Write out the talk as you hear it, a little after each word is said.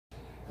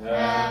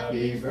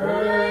Happy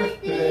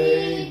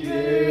birthday,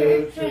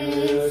 dear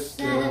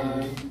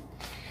Tristan.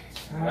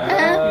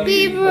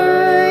 Happy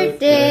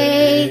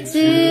birthday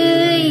to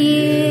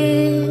you.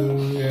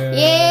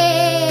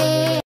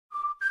 Yay!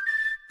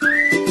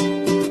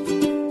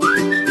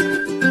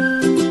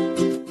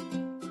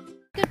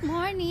 Good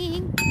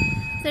morning.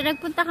 So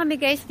nagpunta kami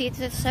guys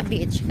dito sa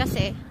beach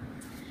kasi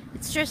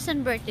it's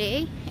Tristan's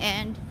birthday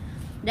and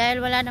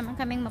dahil wala naman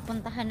kaming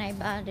mapuntahan na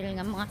iba dahil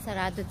nga mga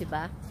sarado,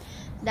 diba?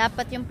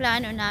 Dapat yung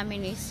plano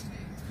namin is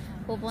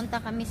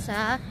pupunta kami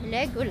sa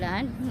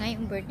Legoland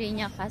ngayong birthday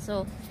niya,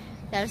 kaso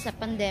dahil sa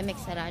pandemic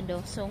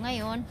sarado. So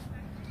ngayon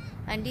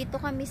andito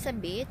kami sa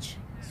beach,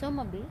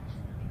 Soma Beach,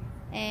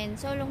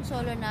 and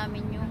solong-solo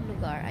namin yung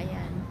lugar.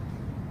 Ayan,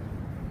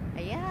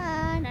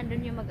 ayan,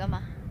 nandun yung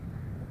mag-ama.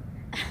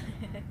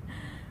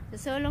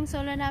 So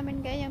solong-solo namin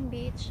gayang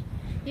beach.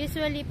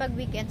 Usually pag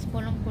weekends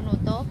punong-puno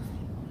to,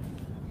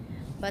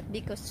 but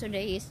because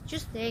today is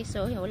Tuesday,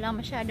 so wala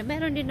masyado.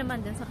 Meron din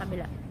naman dun sa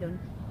kabila. Dun.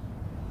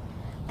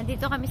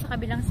 Andito kami sa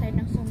kabilang side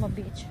ng Soma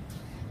Beach.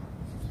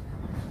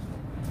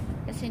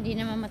 Kasi hindi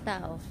naman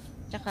matao.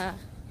 Tsaka,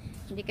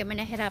 hindi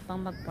kami nahirapang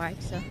mag-park.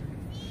 So,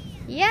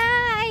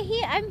 yeah!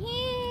 I'm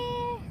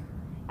here!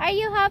 Are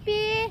you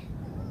happy?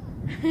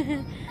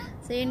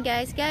 So, yun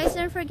guys. Guys,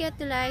 don't forget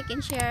to like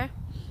and share.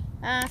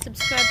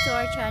 Subscribe to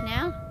our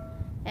channel.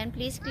 And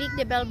please click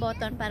the bell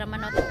button para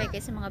ma-notify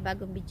kayo sa mga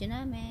bagong video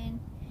namin.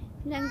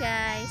 Lang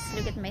guys,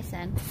 look at my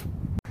son.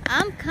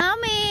 I'm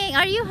coming.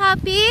 Are you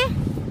happy?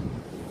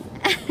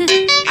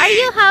 Are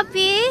you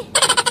happy?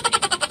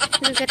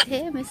 Look at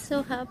him, he's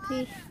so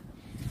happy.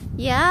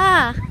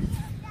 Yeah.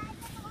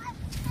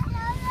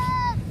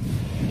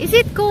 Is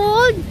it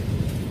cold?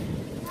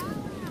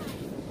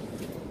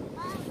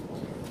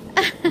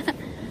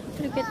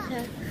 Look at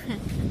her.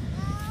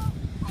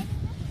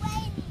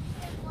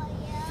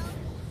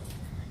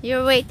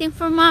 You're waiting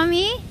for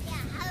mommy?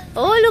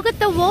 Oh, look at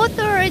the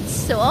water. It's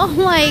so, oh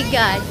my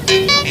god.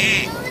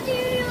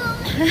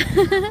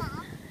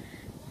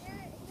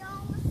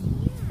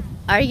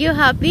 Are you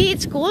happy?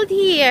 It's cold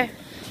here.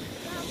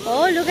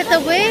 Oh, look at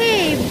the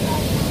wave.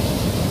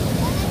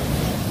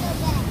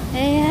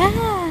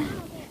 Yeah.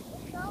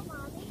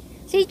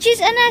 Say cheese,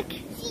 anak.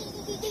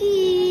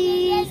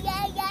 Cheese.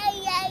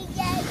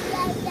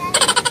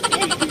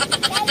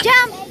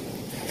 Jump.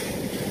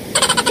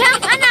 Jump,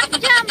 anak.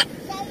 Jump.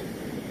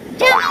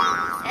 Jump.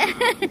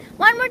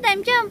 One more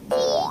time, jump.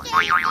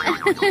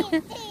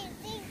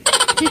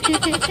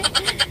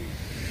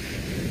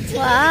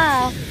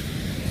 Wow.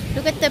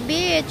 Look at the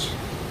beach.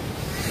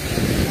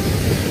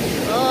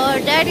 Oh,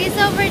 daddy's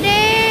over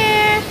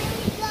there.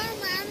 Go,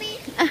 mommy.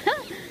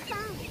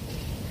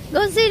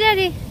 Go see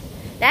daddy.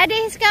 Daddy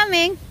is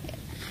coming.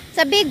 It's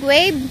a big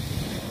wave.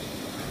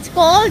 It's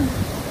cold.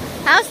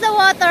 How's the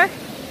water?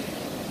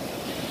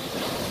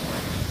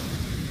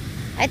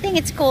 I think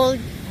it's cold.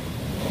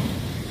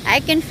 I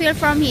can feel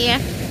from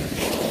here.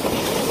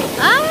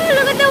 Oh,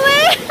 look at the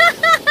wave.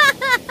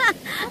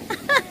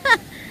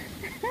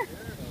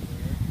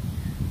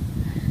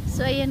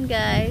 So, ayan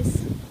guys.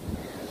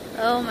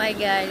 Oh my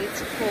god,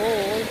 it's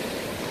cold.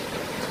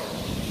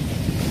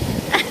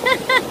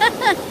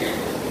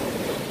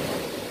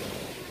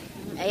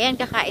 Ayan,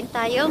 kakain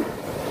tayo.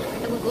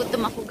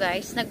 Nagugutom ako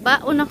guys.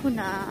 Nagbaon ako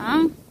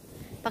ng...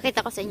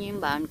 Pakita ko sa inyo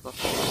yung baon ko.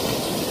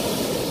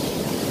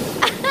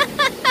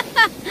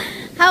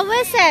 How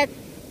was it?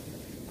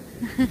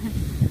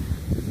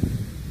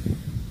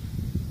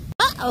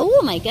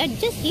 Oh my god,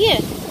 just here.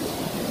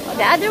 Oh,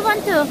 the other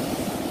one too.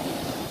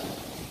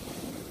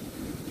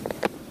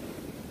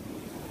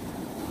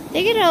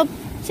 Take it up.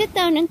 Sit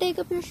down and take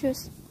off your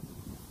shoes.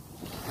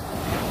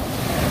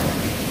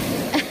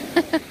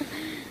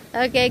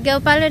 Okay,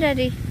 go follow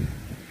daddy.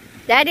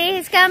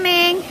 Daddy is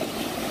coming.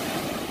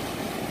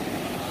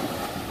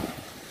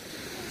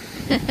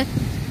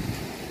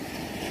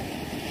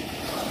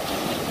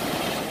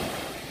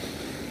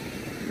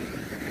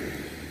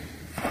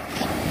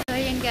 So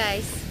ayan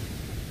guys,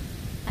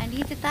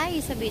 andito tayo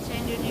sa beach.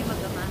 Andito yung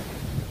mag-ama.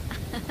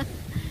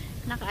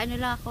 Nakaano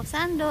lang ako,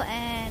 sando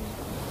and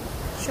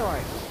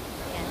short.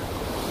 Ayan.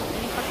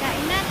 Yan yung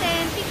pagkain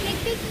natin.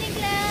 Picnic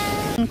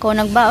lang.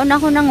 Nagbaon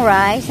ako ng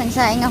rice.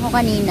 Nagsaing ako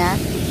kanina.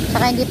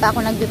 Saka hindi pa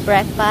ako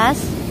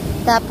nagbe-breakfast.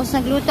 Tapos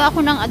nagluto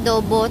ako ng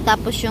adobo.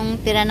 Tapos yung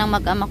tira ng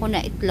mag-ama ko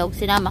na itlog,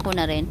 sinama ko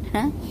na rin.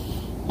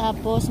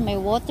 Tapos may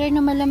water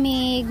na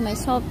malamig. May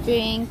soft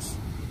drinks.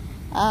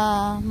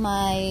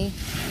 May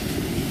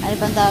ano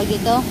bang tawag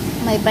dito?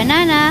 May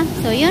banana.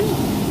 So yun.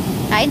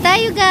 Kain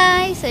tayo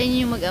guys.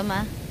 Ayun yung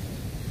mag-ama.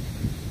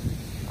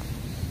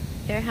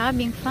 They're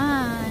having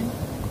fun.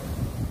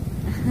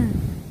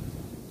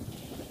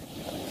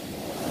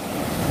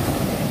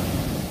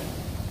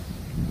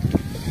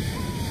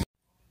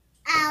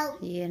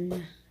 Ayan.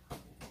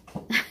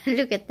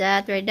 Look at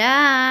that. We're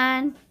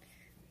done.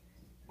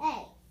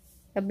 Hey.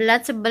 Have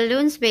lots of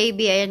balloons,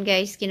 baby. Ayan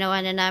guys.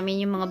 Ginawa na namin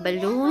yung mga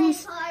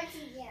balloons.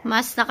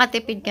 Mas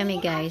nakatipid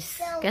kami, guys.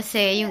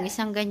 Kasi yung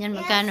isang ganyan,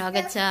 magkano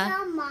agad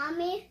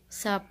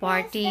sa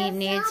party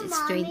needs, it's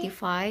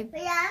 25.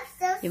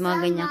 Yung mga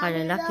ganyan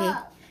kalalaki.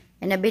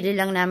 And nabili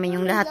lang namin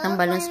yung lahat ng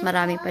balloons.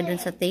 Marami pa dun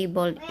sa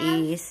table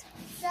is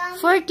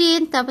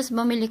 14. Tapos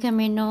bumili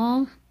kami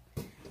nung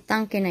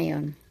tangke na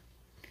yon.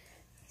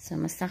 So,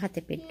 mas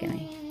nakatipid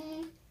kami.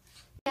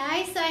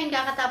 Guys, so ayun,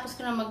 kakatapos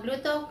ko na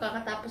magluto.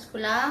 Kakatapos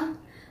ko lang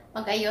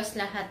mag-ayos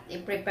lahat,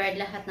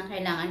 i-prepare lahat ng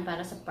kailangan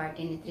para sa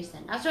party ni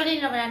Tristan. Actually,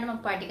 wala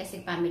namang party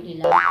kasi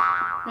family lang.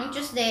 Noong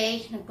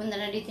Tuesday, nagpunta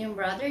na dito yung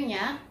brother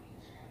niya.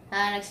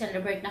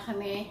 Nag-celebrate na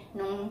kami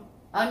nung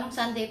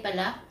Sunday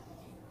pala.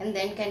 And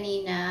then,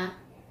 kanina,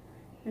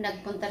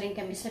 nagpunta rin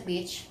kami sa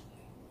beach.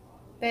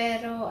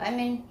 Pero, I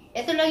mean,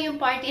 ito lang yung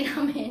party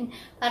namin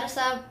para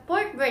sa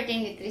 4th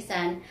birthday ni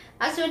Tristan.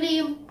 Actually,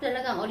 yung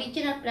talagang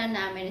original plan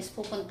namin is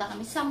pupunta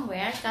kami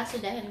somewhere. Kaso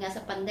dahil nga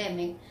sa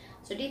pandemic,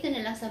 so dito na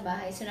lang sa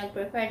bahay. So,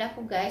 nag-prepare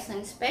ako, guys, ng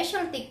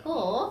specialty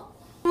ko.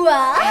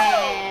 Wow!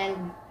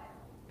 And,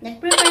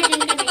 nag-prepare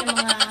din kami ng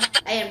mga,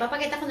 ayan,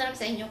 papakita ko na lang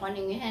sa inyo kung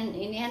anong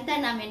inihanda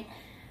namin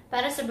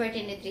para sa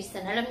birthday ni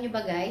Tristan. Alam niyo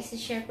ba, guys,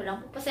 i-share ko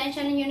lang.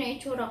 Pasensya ninyo na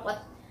itsura ko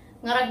at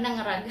ngarag na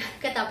ngarag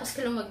katapos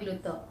ko lang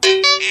magluto.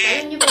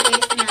 Alam niyo ba,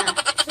 guys, na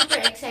super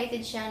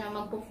excited siya na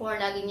magpo-4.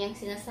 Lagi niyang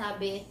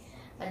sinasabi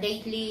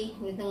lately,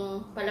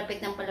 nitong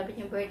palapit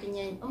yung birthday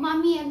niya. Oh,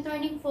 Mommy, I'm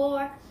turning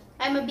 4.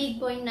 I'm a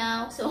big boy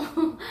now. So,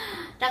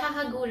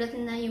 nakakagulat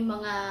na yung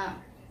mga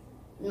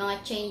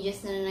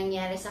changes na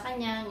nangyari sa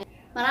kanya.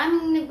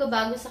 Maraming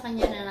nagbabago sa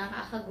kanya na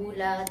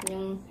nakakagulat.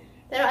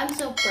 Pero I'm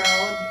so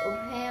proud of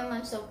him.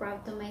 I'm so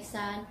proud to my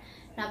son.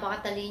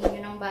 Napakatalino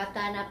ng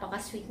bata,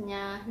 napaka-sweet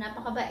niya,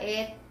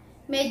 napakabait.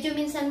 Medyo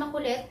minsan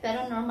makulit,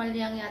 pero normal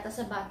lang yata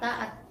sa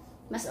bata at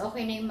mas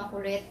okay na yung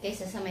makulit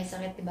kaysa sa may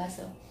sakit, diba?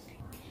 So,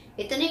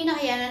 ito na yung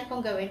nakayanan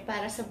kong gawin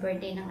para sa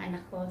birthday ng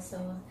anak ko. So,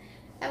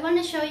 I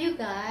wanna show you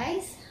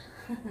guys.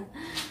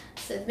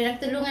 So,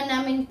 pinagtulungan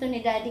namin ito ni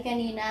Daddy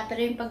kanina,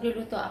 pero yung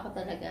pagluluto ako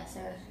talaga.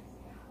 So,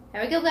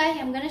 here we go, guys.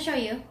 I'm gonna show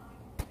you.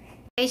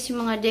 Guys,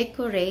 yung mga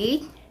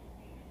decorate.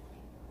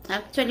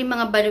 Actually,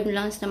 mga balloon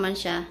lang naman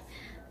siya.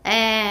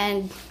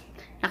 And,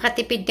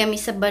 nakatipid kami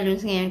sa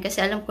balloons ngayon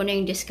kasi alam ko na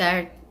yung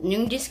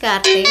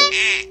diskarte.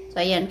 So,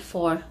 ayan,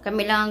 4.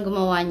 Kami lang ang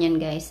gumawa niyan,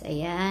 guys.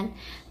 Ayan.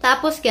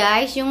 Tapos,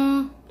 guys,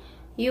 yung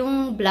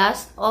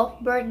blast of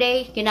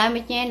birthday,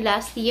 ginamit niya yan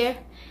last year.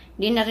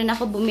 Hindi na rin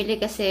ako bumili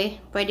kasi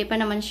pwede pa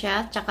naman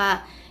siya.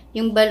 Tsaka,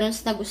 yung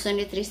balloons na gusto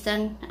ni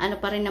Tristan, ano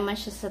pa rin naman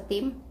siya sa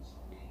team.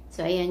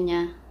 So, ayan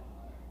niya.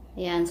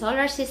 Ayan,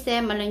 solar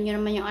system. Alam niyo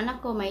naman yung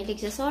anak ko,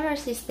 mahilig sa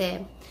solar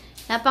system.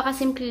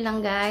 Napakasimple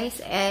lang,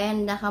 guys.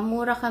 And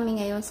nakamura kami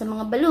ngayon sa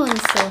mga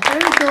balloons. So,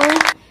 here we go.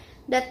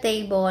 The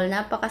table.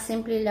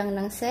 Napakasimple lang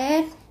ng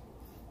set.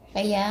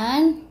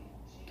 Ayan.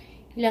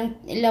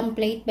 Ilang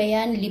plate ba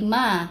yan?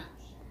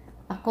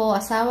 5. Ako,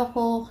 asawa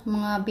ko,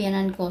 mga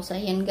biyanan ko. So,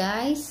 ayan,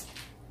 guys.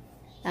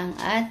 Ang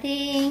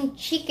ating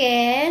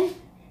chicken.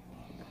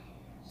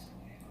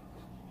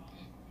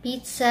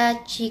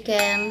 Pizza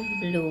chicken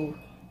blue.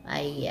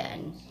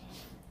 Ayan.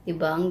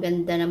 Diba? Ang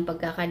ganda ng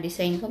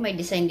pagkakadesign ko. May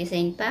design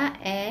pa.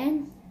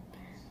 And,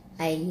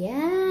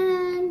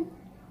 ayan.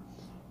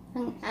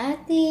 Ang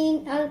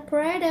ating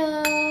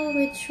Alfredo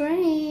with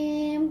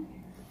shrimp.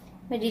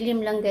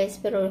 Madilim lang, guys.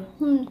 Pero,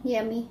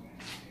 yummy.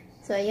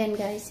 So, ayan,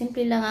 guys.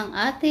 Simple lang ang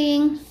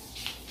ating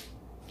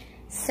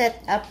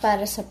setup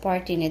para sa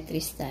party ni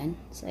Tristan.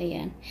 So,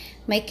 ayan.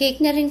 May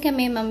cake na rin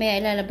kami.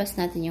 Mamaya ilalabas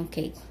natin yung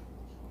cake.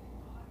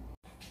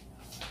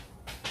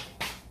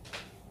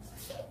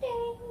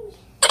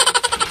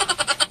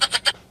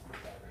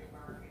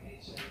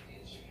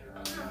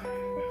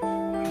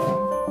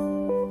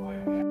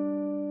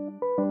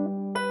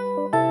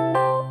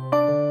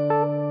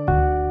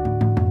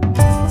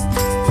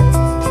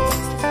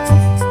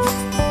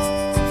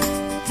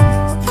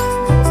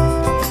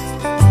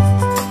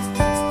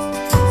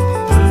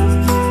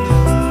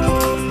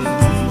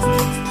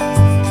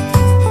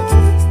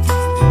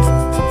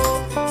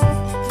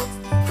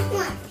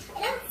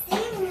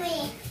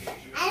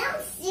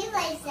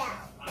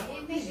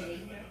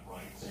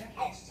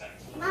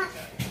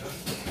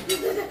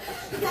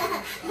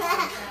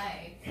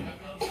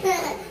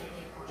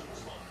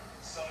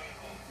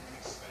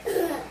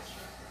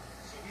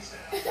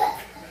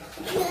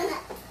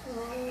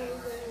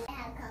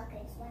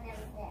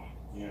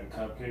 You had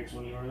cupcakes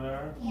when you were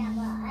there? Yeah,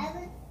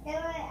 but they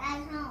were at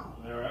home.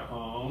 They were at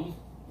home.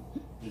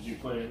 Did you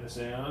play in the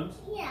sand?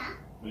 Yeah.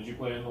 Did you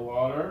play in the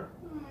water?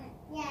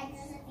 Yeah,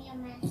 just a few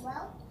minutes.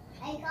 Well,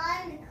 I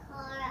got in the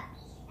car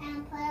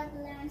and put up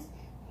balloons.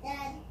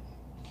 Then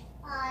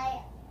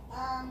I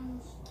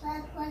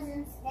put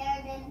presents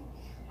there. Then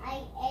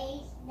I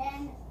ate.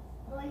 Then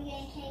we're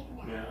getting cake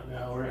now. Yeah,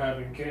 now we're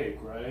having cake,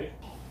 right?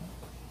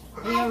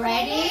 Are you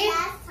ready?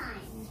 Last time.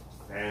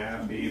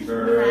 Happy Happy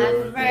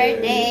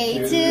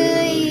birthday to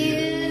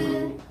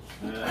you.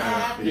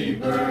 Happy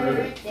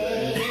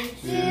birthday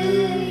to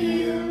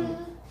you.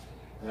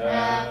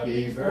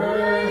 Happy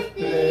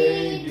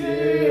birthday,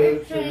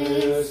 dear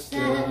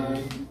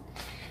Tristan.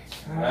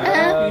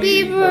 Happy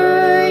Happy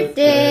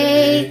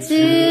birthday to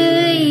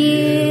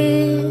you.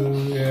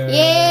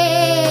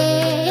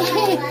 Yay!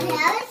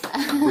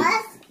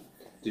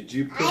 Did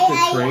you put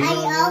the train on?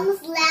 I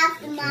almost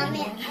laughed,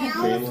 Mommy. I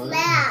almost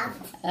laughed.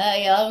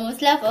 You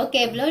almost laughed.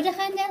 Okay, blow the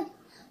candle.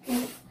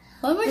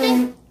 One more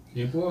time.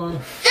 Keep blowing.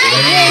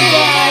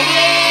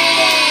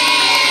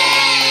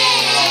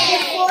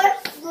 Before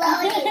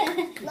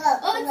floating. Look,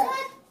 Oh, it's look.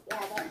 hot.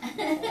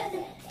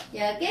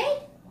 You okay?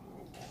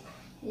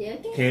 You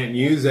okay? Can't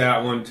use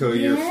that one till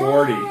you're Yeah.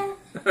 40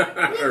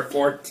 or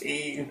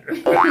 14.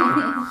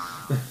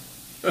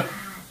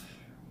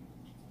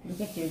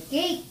 Look at your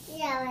cake.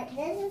 Yeah, but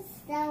this is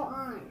still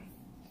on.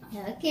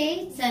 Okay,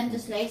 it's time to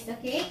slice the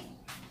cake.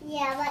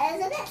 Yeah, but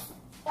isn't it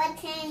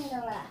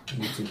rectangular?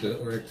 It's a bit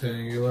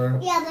rectangular.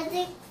 Yeah,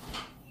 but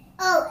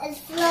oh, it's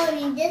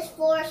floating. This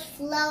floor's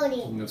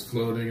floating. And it's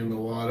floating in the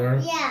water.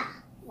 Yeah.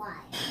 Why?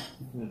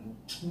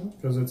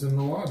 Because it's in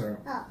the water.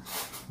 Oh.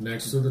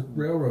 Next to the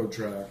railroad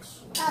tracks.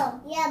 Oh,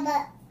 yeah,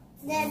 but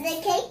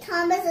the cake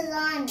Thomas is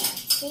on it.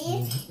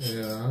 See?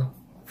 Yeah.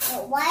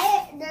 But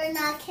why they're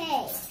not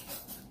cake?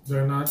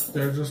 They're not,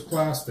 they're just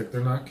plastic.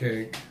 They're not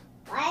cake.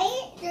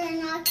 Why they're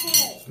not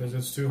cake? Because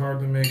it's too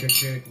hard to make a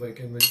cake like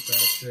in that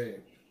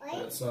shape, Why?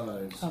 that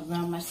size. Oh,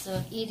 Grandma's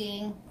still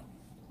eating.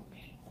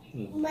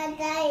 But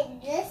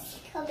this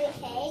could be I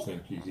cake.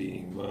 think he's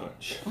eating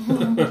much. I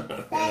Look,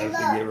 have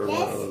to give her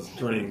one of those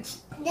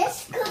drinks.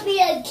 This could be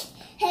a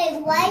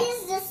cake. Why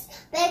is this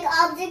big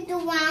object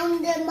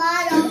around the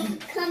model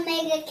can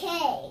make a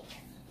cake?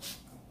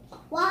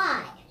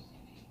 Why?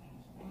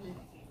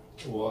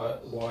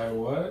 What? Why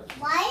what?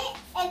 Why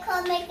it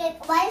could make it?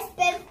 Why is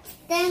big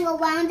thing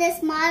around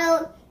this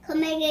model could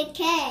make a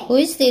cake? Who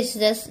is this?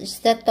 Is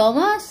that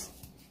Thomas?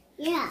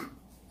 Yeah.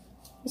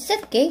 Is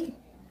that cake?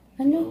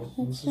 I know.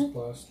 No, this is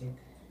plastic.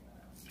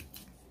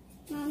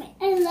 Mommy,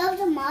 I love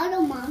the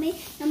model, Mommy.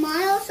 The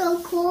model's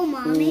so cool,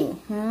 Mommy.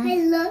 I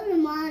love the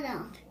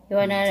model. You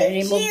wanna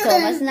remove Cute.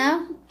 Thomas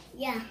now?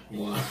 Yeah.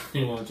 You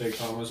want to take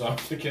Thomas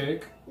off the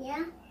cake?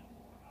 Yeah.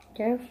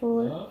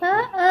 Careful.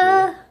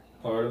 Oh.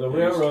 Part of the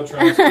railroad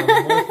tracks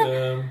coming with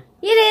them.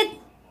 Eat it.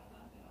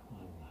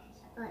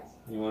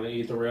 You want to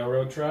eat the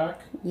railroad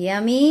track?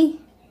 Yummy.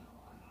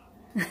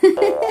 Is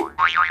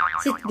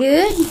it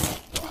good?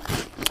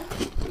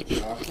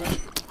 Chocolate?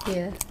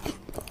 Yeah.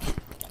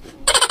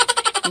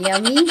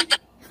 Yummy.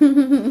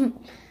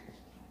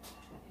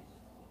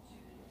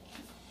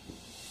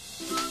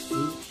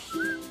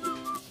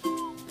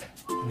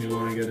 You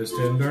want to get his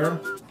Tinder?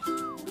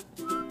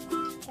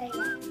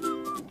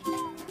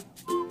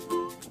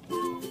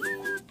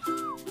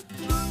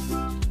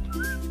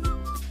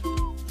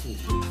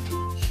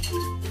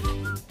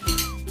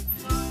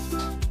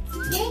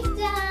 Cake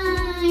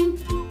time.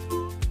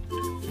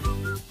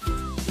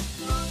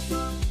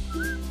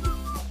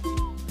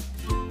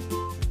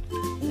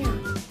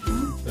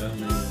 That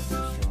may not be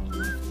strong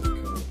enough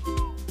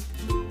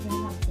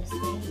to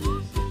cut.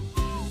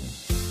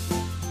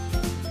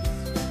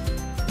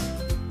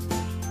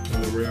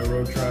 Are the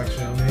railroad tracks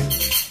yummy?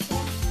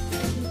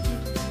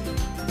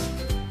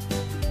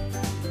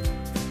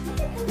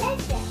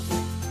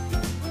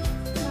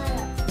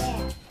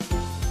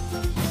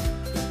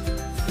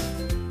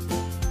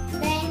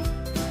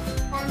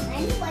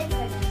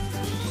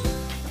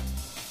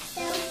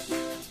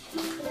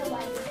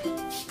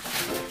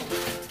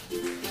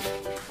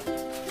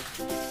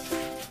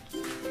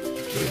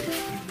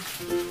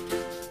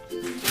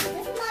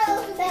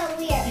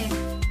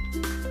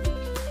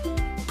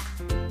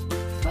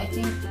 I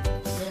think the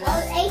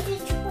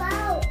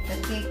last the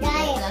cake we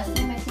got last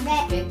time, I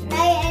think it's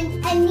better.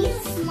 I need a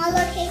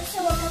smaller cake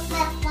so it can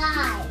fit 5.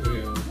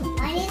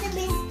 Yeah. I need to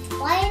be.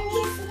 Why I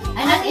need? I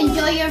not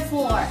enjoy your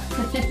 4.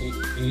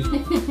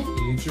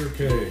 Eat your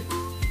cake.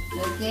 I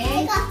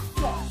Okay. got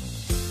 4.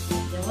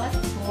 The what?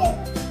 4.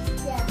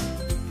 Yeah,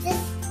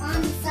 this on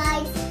the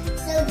side,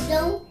 so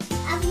don't.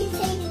 After you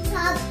take the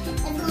top,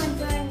 it's gonna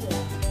burn you.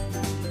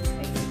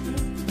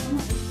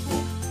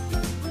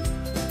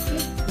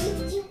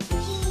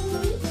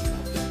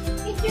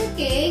 Eat your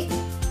cake.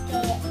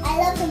 Okay, I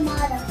love the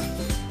model.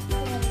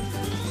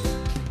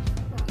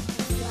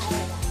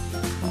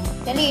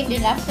 Dali,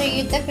 then after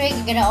you eat the cake,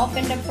 you're gonna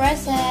open the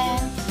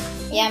present.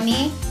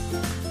 Yummy?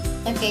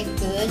 Okay,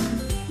 good.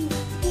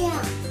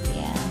 Yeah.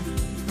 Yeah.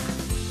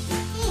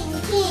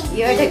 King.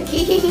 You're the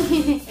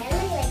king. I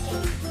look like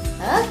king.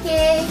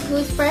 Okay,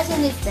 whose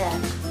present is that?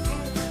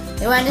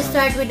 You want to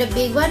start with the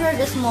big one or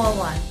the small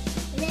one?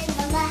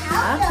 But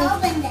how to Okay.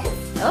 open this?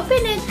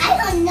 Open it. I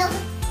don't know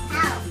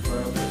how.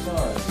 Right this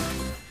side.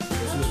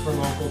 This is from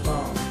Uncle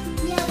Tom.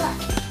 Yeah, but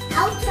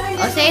I'll turn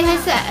Oh, it.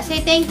 say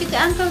thank you to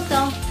Uncle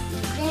Tom.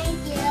 Thank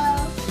you.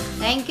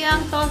 Thank you,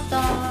 Uncle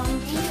Tom.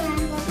 Thank you,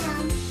 Uncle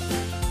Tom.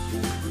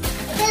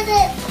 What is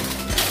it?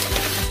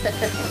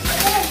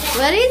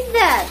 What is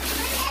that?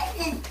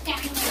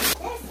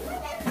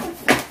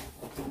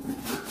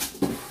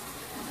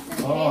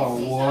 Oh,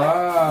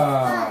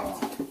 wow.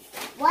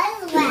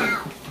 What is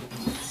wow?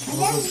 Look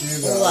what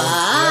you got.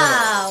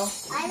 Wow.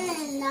 I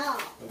didn't know.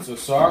 It's a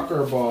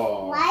soccer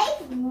ball. Why?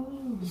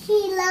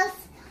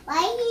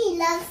 Why he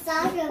loves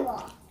soccer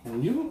ball?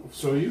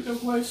 So you can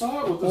play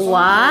soccer with the soccer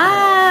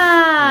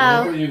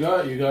Wow. ball. You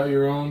got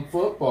your own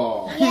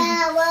football.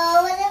 Yeah,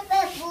 well, what if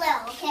it's blue?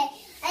 Okay,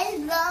 let's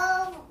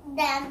go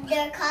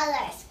their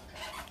colors.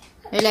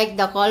 You like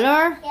the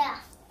color? Yeah.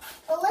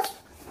 Well, let's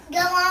go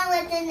on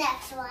with the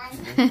next one.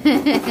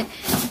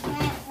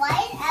 Why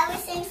is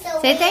everything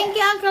so Say weird? thank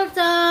you, Uncle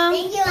Tom.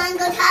 Thank you,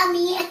 Uncle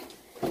Tommy.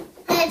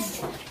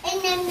 And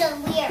then the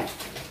weird.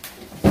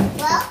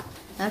 Well,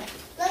 Okay.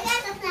 look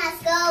at the snacks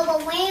go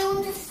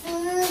around the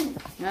sun.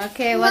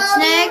 Okay, what's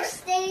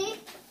next? Hey,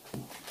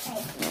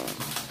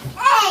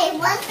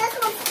 what's this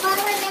one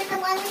smaller than the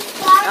one we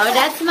started? Oh,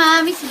 that's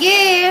Mommy's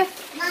gift.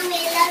 Mommy,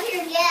 I love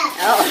your gift.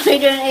 Oh, I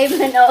don't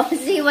even know.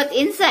 See what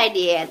inside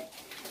yet.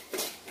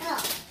 Oh,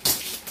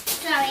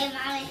 sorry,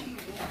 Mommy.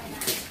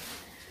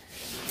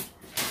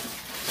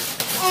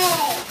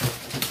 Hey,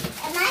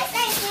 and I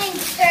think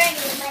it's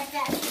dirty, but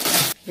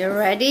that's... You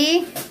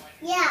ready?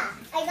 Yeah,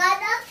 I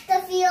got up to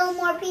feel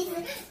more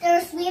pieces.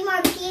 There's 3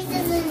 more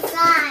pieces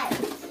inside.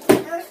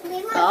 There's 3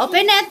 more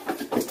Open it.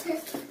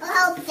 pieces.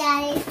 Oh,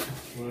 Daddy.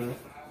 Well,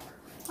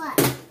 What?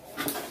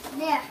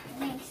 There,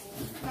 thanks.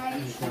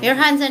 Daddy. Your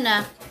hands on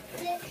na.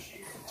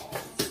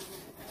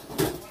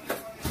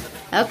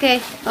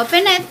 Okay,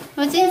 open it.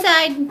 What's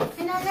inside? I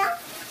don't know.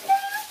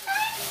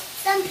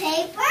 Some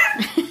paper?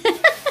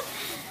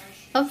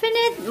 Open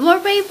it. More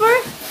paper.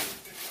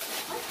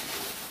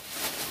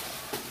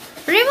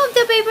 Remove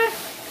the paper.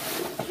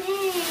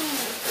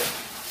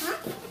 Huh?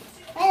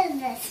 What is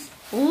this?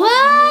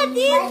 What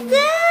is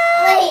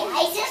that? Wait,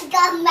 I just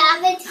got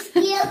Maverick's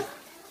cube.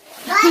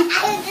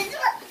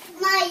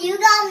 You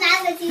got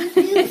Maverick's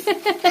cube.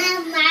 I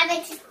have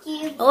Maverick's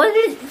cube. Oh,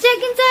 check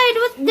inside.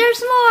 What?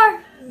 There's more.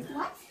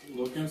 What?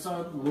 look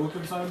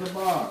inside the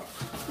box.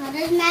 Oh,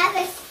 there's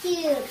Maverick's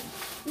cube.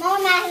 More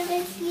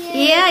Maverick's cube.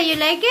 Yeah, you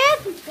like it?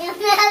 Yeah,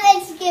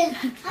 Maverick's cube.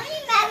 How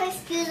many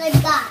Maverick's cubes I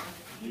got?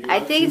 You I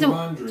got think it's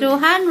 200.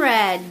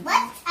 200.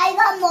 What? I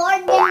got more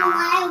than when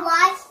I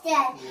watched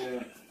it.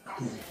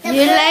 Yeah.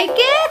 You like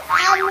it?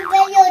 On the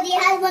video, they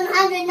had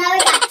 100. Now I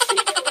got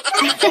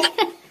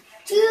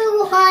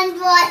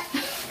 200.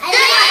 I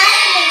don't know how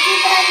to make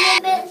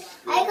 200, but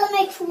I can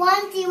make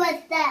 20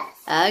 with this.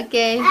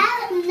 Okay. I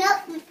have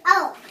nothing.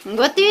 Oh,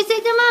 What do you say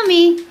to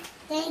Mommy?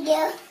 thank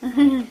you.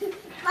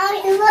 Mommy,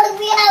 look,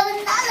 we have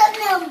another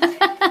number.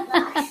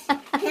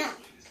 I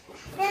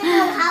don't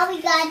know how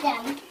we got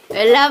them.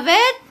 You love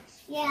it?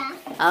 Yeah.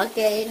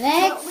 Okay, But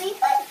next. we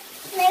could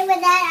play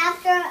with that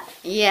after.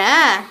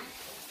 Yeah.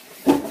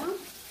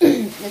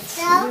 Let's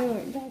So,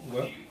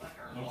 What?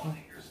 Okay.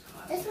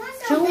 this one's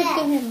so show it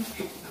to big. him.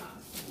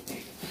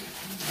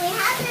 We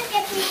have to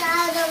get these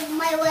out of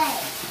my way.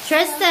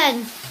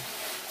 Tristan,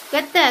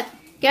 get that.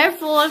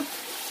 Careful.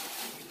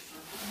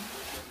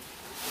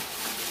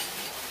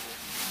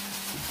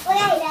 Okay,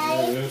 Yeah,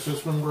 Daddy. this is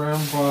from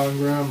Grandpa and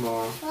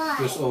Grandma. Why?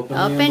 Just open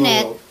Open the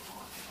it. envelope.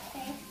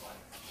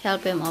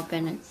 Help him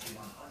open it.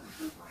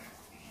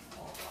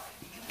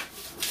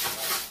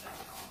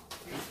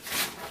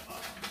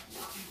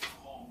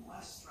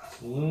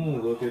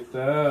 Look at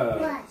that.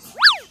 What?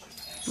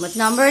 What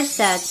number is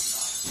that?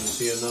 You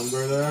see a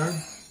number there?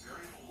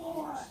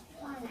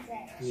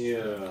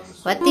 Yeah.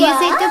 What do you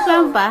say to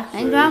Grandpa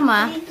and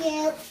Grandma? Thank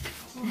you.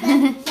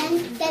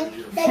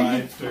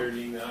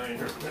 539.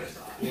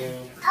 Yeah.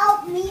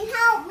 Help me,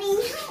 help me,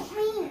 help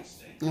me.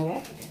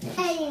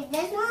 Hey,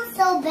 this one's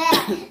so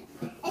big.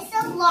 It's so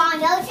long.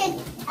 It'll take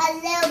a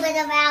little bit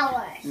of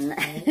hours.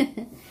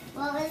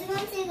 Well, it's going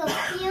to take a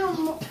few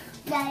more.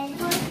 That is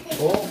going to take.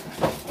 Oh,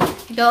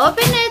 Go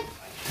open it.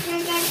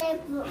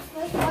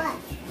 Which one?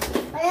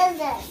 What is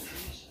this?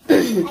 I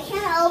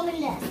can't open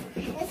this.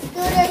 This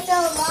scooter's so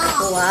long.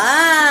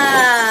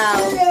 Wow.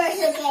 Scooter's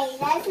okay.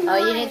 That's Oh,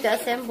 you need to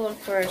assemble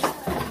first.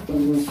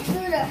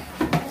 Scooter.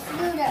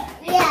 Scooter.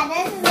 Yeah,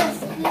 this is a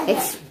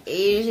scooter.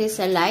 It's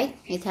a light.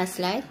 It has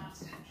light.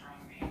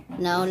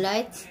 No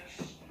lights.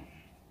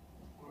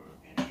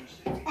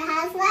 It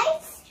has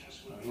lights?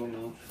 I don't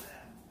know.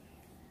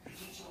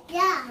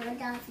 Yeah, it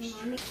does,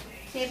 Mommy.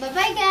 Say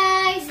bye-bye,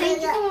 guys.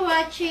 Thank you for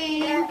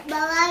watching.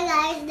 Bye-bye,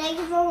 guys. Thank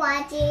you for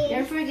watching.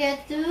 Don't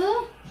forget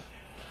to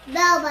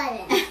Bell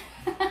button.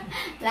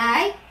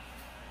 like,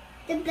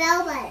 The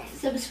bell button.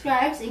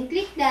 subscribe, and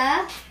click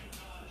the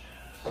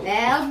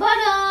bell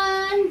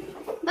button.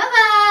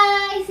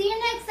 Bye-bye. See you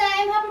next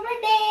time. Happy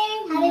birthday.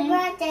 Happy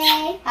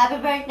birthday. Happy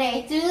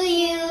birthday to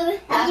you.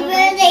 Happy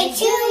birthday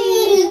to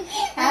you.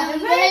 Happy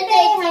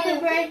birthday. Happy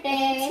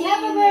birthday.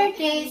 Happy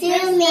birthday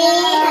To me.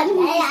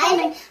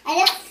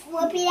 I just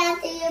repeat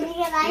after you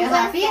because I'm You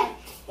happy?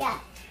 Yeah.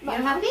 You're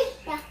happy?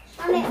 Yeah.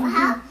 Mommy,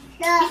 how?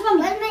 Kiss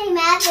Mommy. Where's my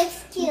Mavericks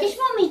Kiss cute?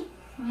 Mommy.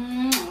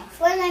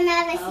 Where's my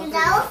Mavericks cute? I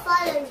will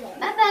follow you.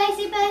 Bye-bye.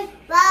 Say bye.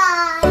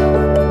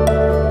 Bye.